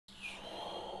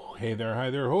Hey there, hi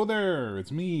there, ho there,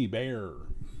 it's me, Bear.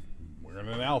 Wearing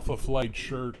an Alpha Flight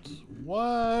shirt.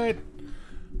 What?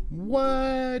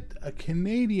 What? A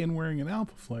Canadian wearing an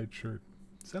Alpha Flight shirt.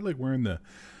 Is that like wearing the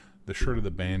shirt of the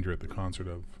band you're at the concert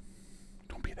of?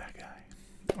 Don't be that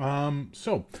guy.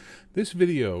 So, this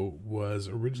video was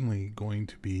originally going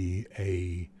to be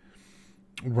a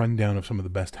rundown of some of the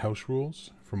best house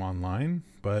rules from online,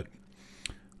 but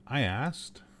I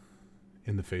asked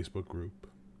in the Facebook group,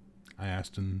 I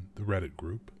asked in the Reddit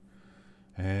group,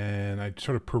 and I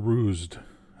sort of perused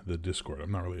the Discord.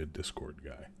 I'm not really a Discord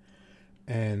guy.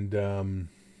 And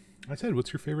I said,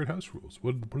 what's your favorite house rules?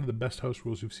 What are the best house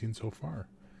rules you've seen so far?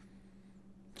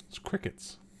 It's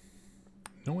crickets.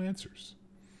 No answers.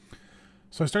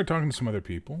 So I started talking to some other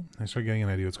people. I started getting an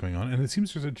idea what's going on. And it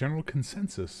seems there's a general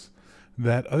consensus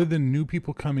that other than new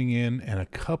people coming in and a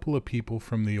couple of people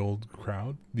from the old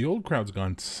crowd's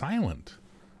gone silent.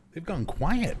 They've gone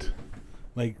quiet.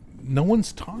 Like, no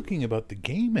one's talking about the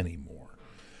game anymore.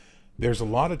 There's a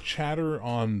lot of chatter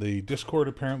on the Discord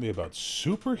apparently about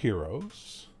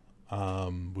superheroes,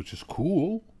 which is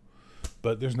cool.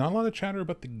 But there's not a lot of chatter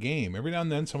about the game. Every now and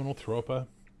then someone will throw up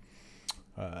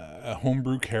a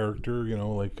homebrew character, you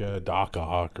know, like Doc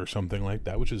Ock or something like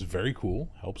that, which is very cool.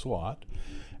 Helps a lot.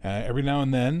 Every now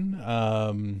and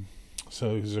then,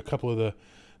 so there's a couple of the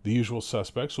usual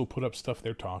suspects who'll put up stuff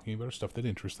they're talking about or stuff that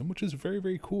interests them, which is very,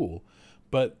 very cool.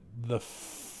 But the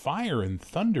fire and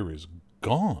thunder is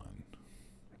gone.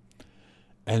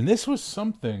 And this was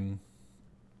something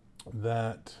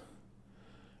that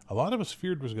a lot of us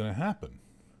feared was going to happen.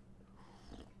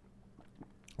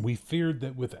 We feared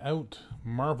that without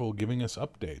Marvel giving us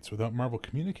updates, without Marvel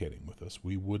communicating with us,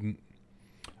 we'd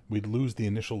lose the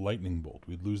initial lightning bolt.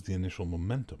 We'd lose the initial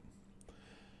momentum.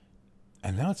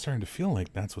 And now it's starting to feel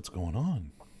like that's what's going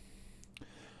on.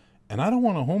 And I don't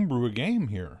want to homebrew a game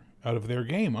here out of their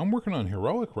game. I'm working on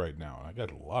Heroic right now, and I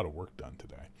got a lot of work done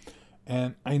today.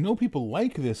 And I know people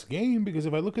like this game because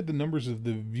if I look at the numbers of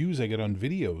the views I get on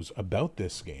videos about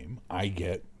this game, I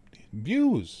get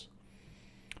views.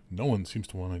 No one seems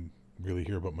to want to really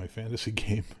hear about my fantasy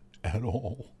game at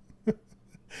all.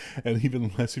 And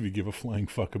even less if you give a flying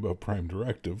fuck about Prime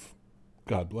Directive.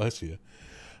 God bless you.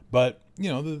 But, you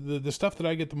know, the stuff that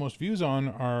I get the most views on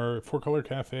are Four Color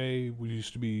Cafe, which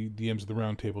used to be DMs of the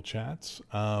Roundtable Chats,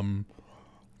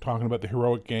 talking about the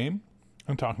Heroic game,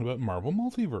 and talking about Marvel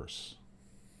Multiverse.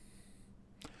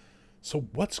 So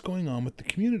what's going on with the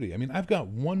community? I mean, I've got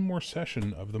one more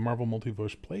session of the Marvel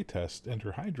Multiverse playtest,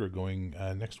 Enter Hydra, going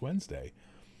next Wednesday.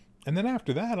 And then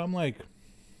after that, I'm like,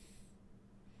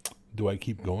 do I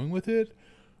keep going with it?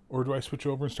 Or do I switch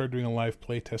over and start doing a live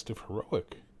playtest of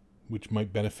Heroic, which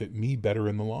might benefit me better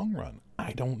in the long run?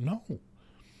 I don't know.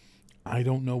 I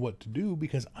don't know what to do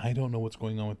because I don't know what's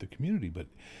going on with the community. But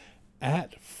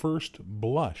at first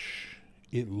blush,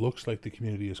 it looks like the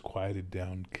community has quieted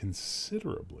down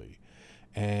considerably.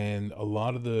 And a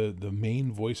lot of the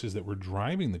main voices that were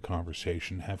driving the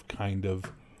conversation have kind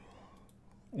of,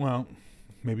 well,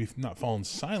 maybe not fallen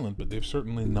silent, but they've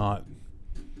certainly not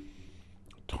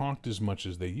talked as much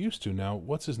as they used to. Now,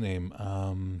 what's his name?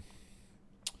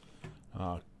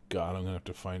 Oh, God, I'm going to have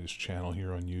to find his channel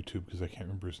here on YouTube because I can't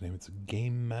remember his name. It's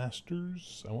Game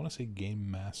Masters. I want to say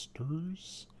Game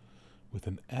Masters with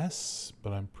an S,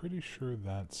 but I'm pretty sure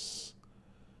that's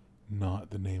not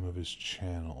the name of his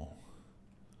channel.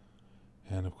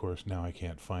 And, of course, now I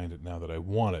can't find it now that I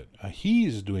want it.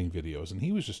 He's doing videos, and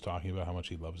he was just talking about how much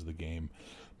he loves the game.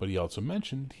 But he also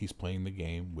mentioned he's playing the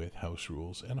game with house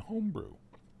rules and homebrew.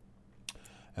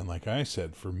 And like I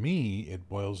said, for me, it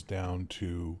boils down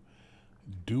to,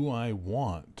 do I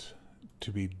want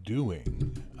to be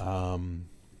doing a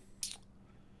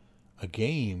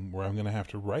game where I'm going to have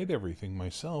to write everything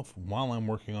myself while I'm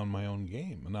working on my own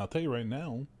game? And I'll tell you right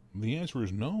now, the answer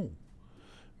is no.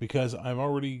 Because I've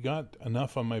already got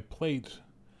enough on my plate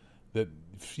that,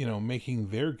 you know, making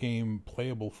their game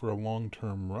playable for a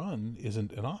long-term run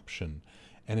isn't an option.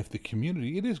 And if the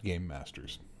community, it is Game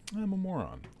Masters. I'm a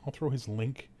moron. I'll throw his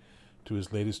link to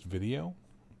his latest video.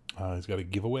 He's got a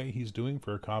giveaway he's doing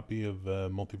for a copy of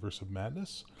Multiverse of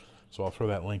Madness. So I'll throw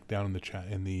that link down in the chat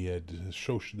in the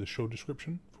show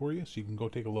description for you, so you can go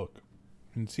take a look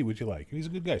and see what you like. He's a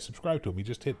good guy. Subscribe to him. He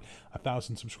just hit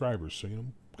 1,000 subscribers, so, you know,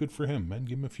 good for him, man.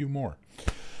 Give him a few more.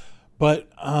 But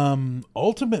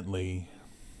ultimately,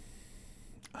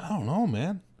 I don't know,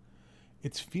 man.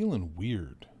 It's feeling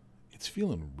weird. It's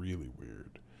feeling really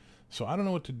weird. So I don't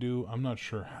know what to do. I'm not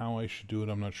sure how I should do it.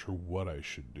 I'm not sure what I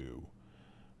should do.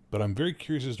 But I'm very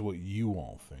curious as to what you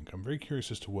all think. I'm very curious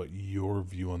as to what your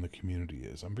view on the community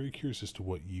is. I'm very curious as to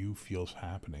what you feel is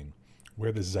happening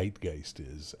where the zeitgeist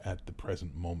is at the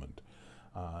present moment.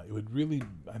 It would really,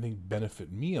 I think,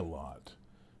 benefit me a lot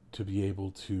to be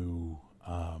able to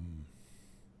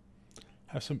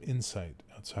have some insight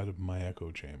outside of my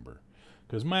echo chamber.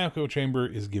 Because my echo chamber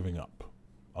is giving up.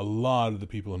 A lot of the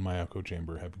people in my echo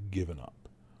chamber have given up.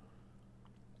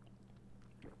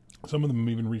 Some of them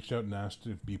even reached out and asked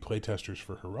to be playtesters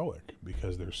for Heroic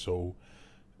because they're so,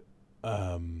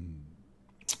 I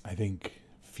think,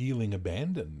 feeling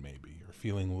abandoned maybe, or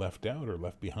feeling left out or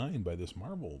left behind by this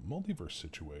Marvel multiverse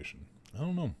situation. I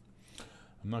don't know.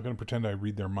 I'm not going to pretend I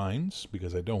read their minds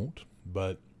because I don't,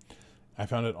 but I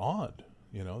found it odd,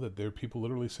 that there are people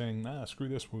literally saying, nah, screw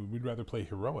this, we'd rather play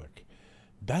Heroic.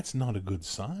 That's not a good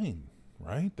sign,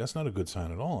 right? That's not a good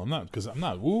sign at all. I'm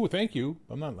not, ooh, thank you.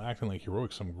 I'm not acting like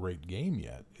Heroic's some great game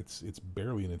yet. It's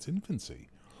barely in its infancy.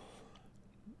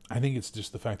 I think it's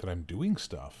just the fact that I'm doing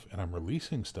stuff, and I'm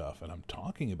releasing stuff, and I'm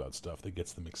talking about stuff that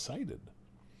gets them excited.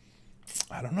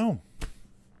 I don't know.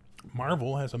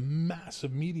 Marvel has a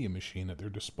massive media machine at their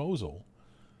disposal.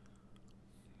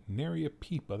 Nary a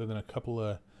peep other than a couple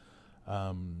of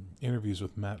interviews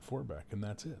with Matt Forbeck, and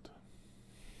that's it.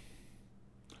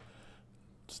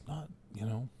 It's not,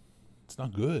 it's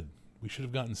not good. We should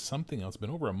have gotten something else. It's been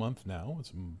over a month now.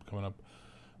 It's coming up,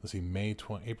 let's see,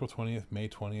 April 20th, May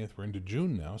 20th. We're into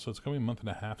June now, so it's coming a month and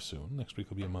a half soon. Next week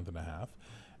will be a month and a half.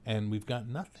 And we've got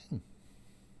nothing.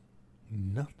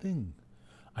 Nothing.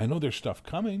 I know there's stuff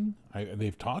coming.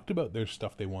 They've talked about there's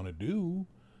stuff they want to do,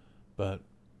 but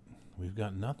we've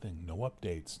got nothing. No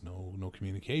updates. No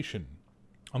communication.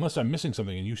 Unless I'm missing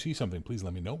something and you see something, please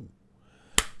let me know.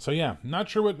 So yeah, not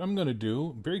sure what I'm going to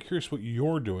do. I'm very curious what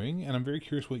you're doing, and I'm very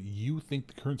curious what you think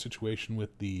the current situation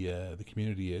with the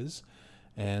community is,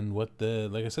 and what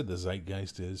like I said, the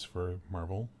zeitgeist is for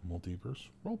Marvel Multiverse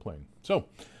role-playing. So,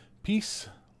 peace,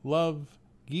 love,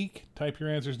 geek. Type your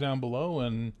answers down below,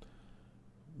 and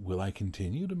will I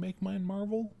continue to make mine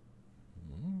Marvel?